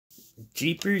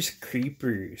Jeepers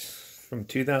Creepers from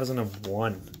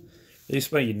 2001, released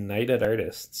by United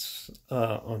Artists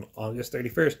on August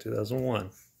 31st, 2001.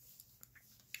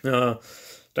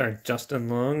 Starring Justin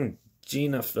Long and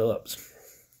Gina Phillips.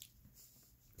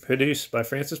 Produced by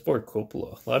Francis Ford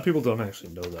Coppola. A lot of people don't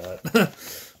actually know that,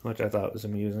 which I thought was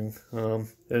amusing. It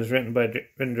was written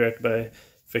and directed by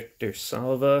Victor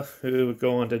Salva, who would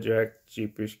go on to direct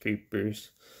Jeepers Creepers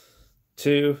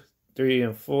 2, 3,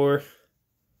 and 4.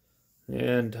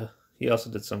 And he also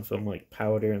did some film like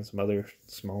Powder and some other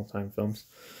small-time films.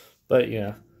 But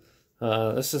yeah,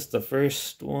 this is the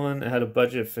first one. It had a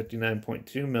budget of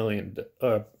 $59.2 million.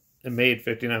 It made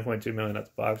 $59.2 million at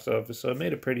the box office, so it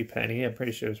made a pretty penny. I'm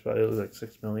pretty sure it was probably like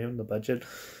 $6 million, the budget.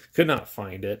 Could not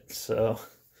find it, so...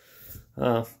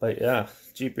 but yeah,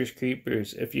 Jeepers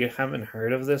Creepers. If you haven't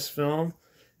heard of this film,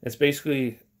 it's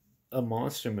basically a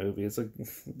monster movie. It's like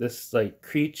this like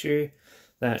creature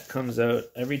that comes out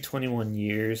every 21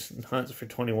 years and hunts for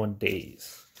 21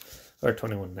 days or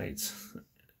 21 nights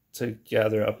to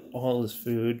gather up all his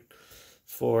food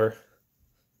for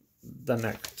the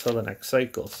next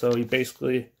cycle. So he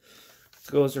basically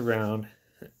goes around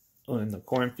in the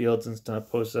cornfields and stuff,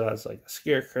 poses as like a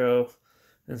scarecrow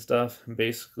and stuff, and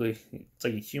basically it's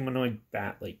like a humanoid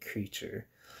bat-like creature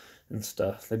and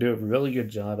stuff. They do a really good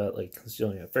job at like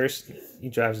concealing it. First, he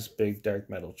drives this big dark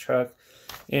metal truck,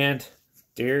 and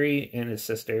Derry and his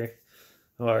sister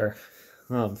are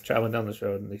traveling down this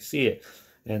road, and they see it,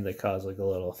 and they cause like a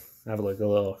little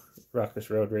ruckus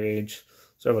road rage,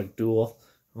 sort of like duel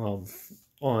on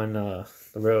the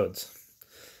roads.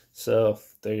 So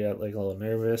they get like a little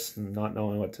nervous and not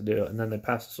knowing what to do, and then they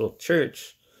pass this little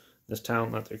church, this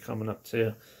town that they're coming up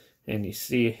to, and you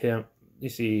see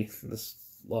this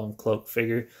long cloaked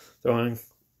figure throwing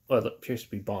what appears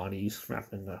to be bodies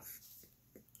wrapped in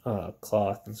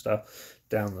cloth and stuff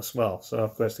down the swell. So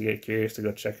of course they get curious to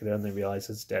go check it out, and they realize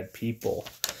it's dead people,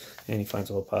 and he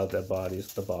finds a whole pile of dead bodies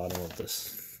at the bottom of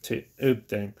this tube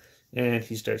thing, and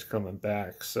he starts coming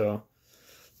back. So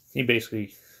he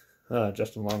basically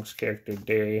Justin Long's character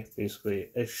Derry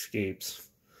basically escapes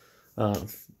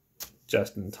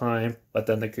just in time, but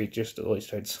then the creature slowly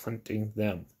starts hunting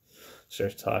them,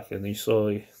 starts talking, and you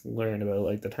slowly learn about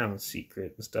like the town's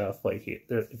secret and stuff. Like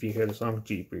if you hear the song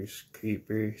Jeepers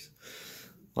Creepers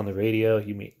on the radio,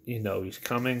 you know he's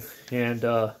coming, and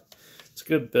it's a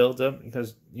good build up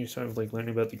because you're sort of like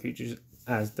learning about the creatures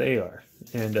as they are,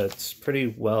 and it's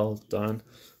pretty well done.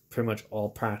 Pretty much all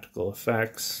practical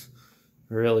effects,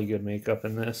 really good makeup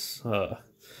in this.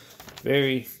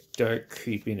 Very dark,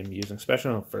 creepy, and amusing,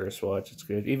 especially on first watch. It's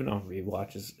good. Even on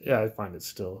rewatches, yeah, I find it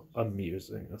still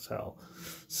amusing as hell.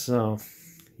 So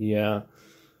yeah,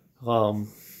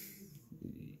 once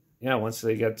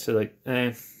they get to like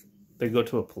they go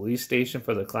to a police station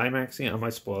for the climax scene. I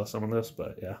might spoil some of this,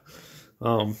 but yeah,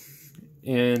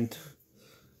 and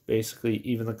basically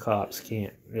even the cops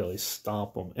can't really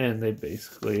stop them, and they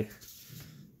basically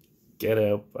get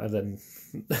out, and then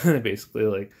they basically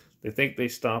like they think they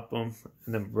stop them,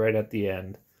 and then right at the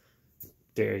end,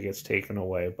 Derry gets taken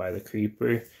away by the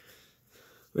creeper.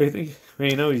 They think,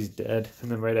 you know, he's dead, and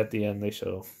then right at the end they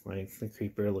show like the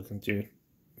creeper looking through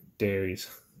Derry's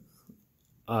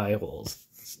eye holes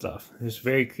and stuff. It's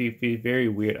very creepy, very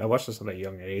weird. I watched this at a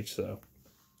young age, so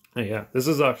yeah, this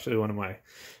is actually one of my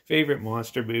favorite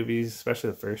monster movies,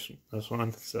 especially this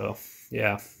one. So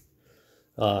yeah.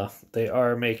 They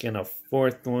are making a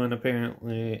fourth one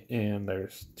apparently, and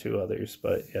there's 2 others,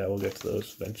 but yeah, we'll get to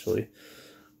those eventually.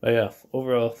 But yeah,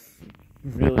 overall,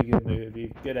 really good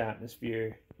movie, good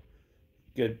atmosphere,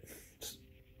 good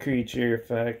creature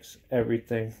effects,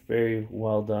 everything very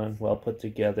well done, well put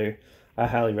together. I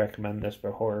highly recommend this for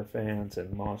horror fans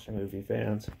and monster movie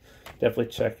fans. Definitely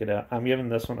check it out. I'm giving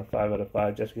this one a 5 out of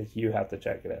 5 just because you have to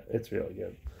check it out. It's really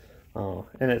good.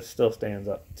 And it still stands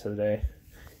up today,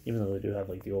 even though they do have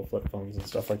like the old flip phones and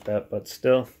stuff like that. But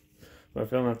still, for a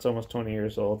film that's almost 20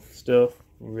 years old, still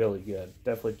really good.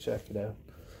 Definitely check it out.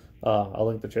 I'll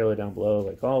link the trailer down below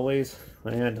like always.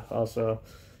 And also,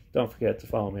 don't forget to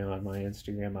follow me on my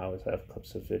Instagram. I always have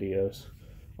clips of videos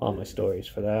on my stories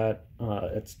for that.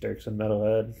 It's Derkson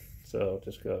Metalhead. So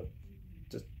just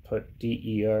put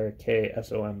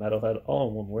DERKSON Metalhead all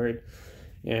in one word.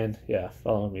 And yeah,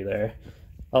 follow me there.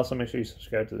 Also, make sure you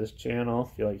subscribe to this channel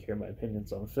if you like to hear my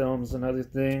opinions on films and other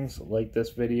things. Like this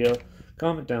video.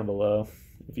 Comment down below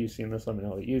if you've seen this. Let me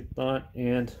know what you thought.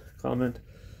 And comment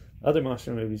other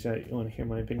monster movies that you want to hear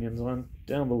my opinions on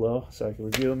down below so I can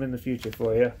review them in the future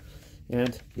for you.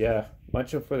 And yeah,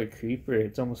 watch out for the creeper.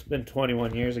 It's almost been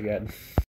 21 years again.